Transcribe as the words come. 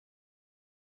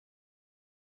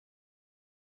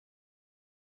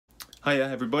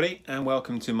Hiya everybody, and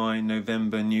welcome to my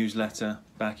November newsletter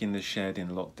back in the shed in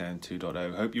Lockdown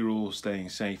 2.0. Hope you're all staying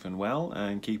safe and well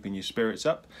and keeping your spirits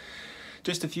up.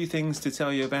 Just a few things to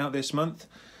tell you about this month.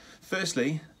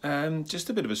 Firstly, just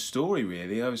a bit of a story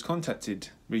really. I was contacted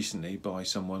recently by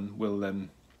someone,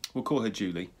 we'll call her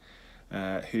Julie,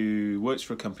 who works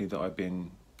for a company that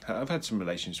I've had some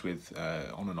relations with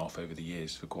on and off over the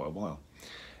years for quite a while.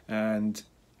 And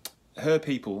her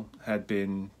people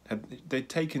they'd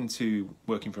taken to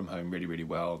working from home really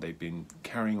well. They've been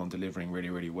carrying on delivering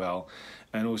really well,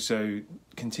 and also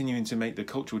continuing to make the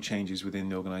cultural changes within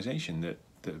the organisation that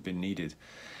have been needed.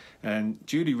 And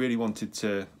Julie really wanted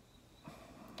to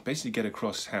basically get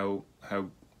across how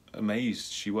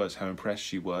amazed she was, how impressed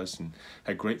she was, and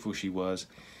how grateful she was.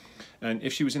 And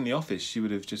if she was in the office, she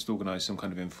would have just organised some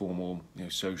kind of informal,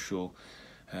 social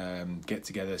get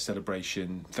together,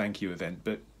 celebration, thank you event.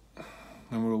 But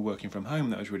when we're all working from home,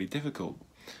 that was really difficult.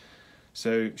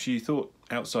 So she thought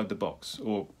outside the box,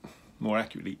 or more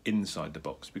accurately, inside the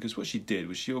box, because what she did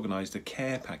was she organised a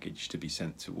care package to be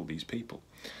sent to all these people.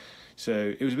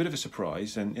 So it was a bit of a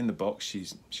surprise, and in the box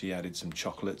she added some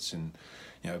chocolates and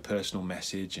a personal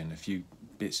message and a few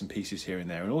bits and pieces here and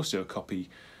there, and also a copy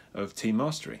of Team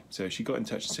Mastery. So she got in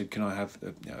touch and said, can I have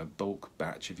a bulk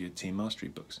batch of your Team Mastery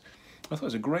books? I thought it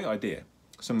was a great idea,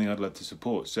 something I'd love to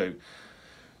support. So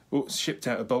shipped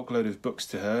out a bulk load of books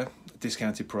to her,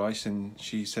 discounted price, and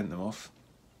she sent them off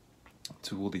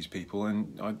to all these people.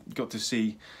 And I got to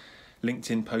see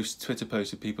LinkedIn posts, Twitter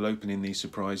posts of people opening these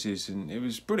surprises, and it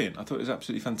was brilliant. I thought it was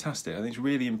absolutely fantastic. I think it's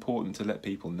really important to let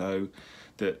people know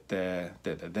that they're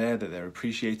there, that they're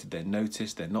appreciated, they're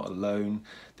noticed, they're not alone,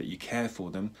 that you care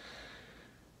for them.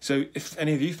 So if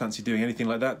any of you fancy doing anything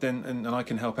like that, then and I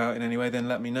can help out in any way, then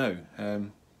let me know.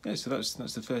 So that's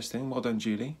the first thing. Well done,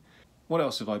 Julie. What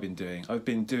else have I been doing? I've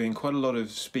been doing quite a lot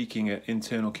of speaking at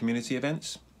internal community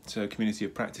events, so community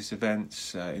of practice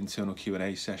events, internal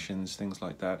Q&A sessions, things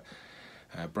like that,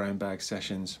 brown bag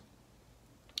sessions,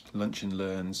 lunch and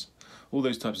learns, all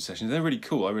those types of sessions. They're really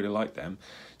cool. I really like them.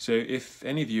 So if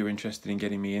any of you are interested in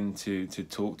getting me in to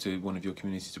talk to one of your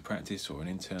communities of practice or an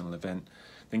internal event,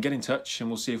 then get in touch and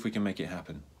we'll see if we can make it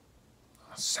happen.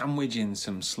 I'll sandwich in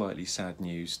some slightly sad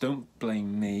news. Don't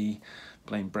blame me,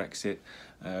 blame Brexit.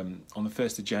 On the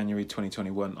 1st of January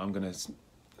 2021, I'm going to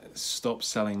stop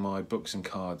selling my books and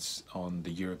cards on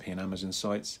the European Amazon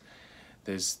sites.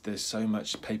 There's so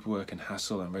much paperwork and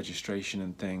hassle and registration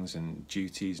and things and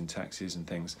duties and taxes and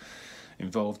things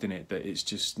involved in it that it's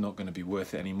just not going to be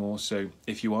worth it anymore. So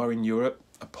if you are in Europe,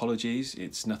 apologies,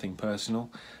 it's nothing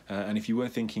personal. And if you were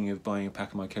thinking of buying a pack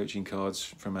of my coaching cards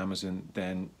from Amazon,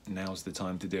 then now's the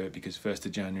time to do it, because 1st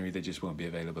of January they just won't be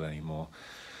available anymore.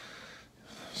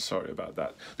 Sorry about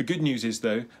that. The good news is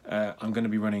though, I'm going to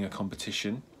be running a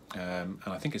competition, and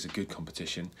I think it's a good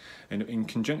competition, and in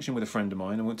conjunction with a friend of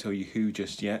mine, I won't tell you who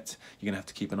just yet, you're going to have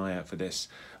to keep an eye out for this.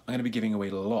 I'm going to be giving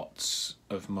away lots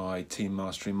of my Team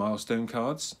Mastery milestone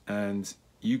cards, and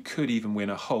you could even win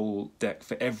a whole deck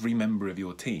for every member of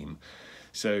your team.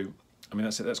 So I mean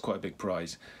that's quite a big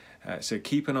prize. So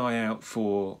keep an eye out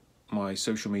for my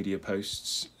social media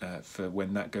posts for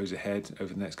when that goes ahead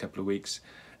over the next couple of weeks.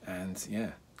 And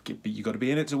yeah, you got to be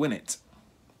in it to win it.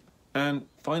 And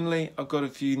finally, I've got a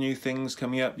few new things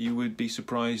coming up. You would be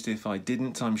surprised if I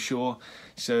didn't, I'm sure.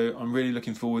 So I'm really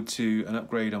looking forward to an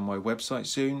upgrade on my website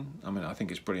soon. I mean, I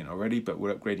think it's brilliant already, but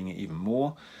we're upgrading it even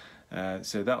more.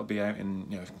 So that'll be out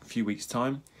in a few weeks'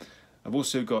 time. I've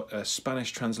also got a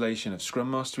Spanish translation of Scrum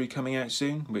Mastery coming out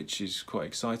soon, which is quite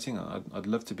exciting. I'd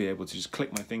love to be able to just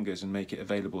click my fingers and make it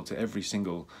available to every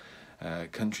single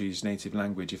country's native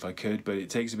language if I could, but it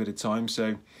takes a bit of time,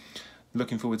 so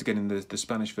looking forward to getting the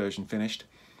Spanish version finished.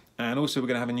 And also we're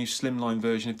going to have a new slimline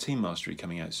version of Team Mastery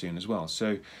coming out soon as well.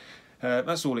 So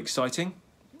that's all exciting.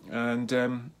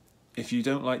 And if you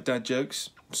don't like dad jokes,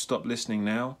 stop listening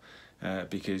now,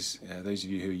 because those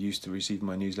of you who are used to receive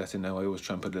my newsletter know I always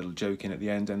try and put a little joke in at the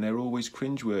end, and they're always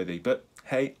cringeworthy, but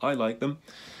hey, I like them.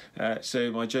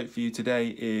 So my joke for you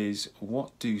today is,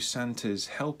 what do Santa's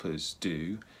helpers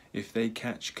do if they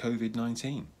catch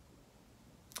COVID-19?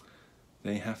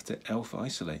 They have to elf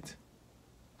isolate.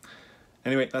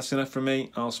 Anyway, that's enough from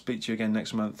me. I'll speak to you again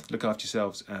next month. Look after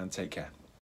yourselves and take care.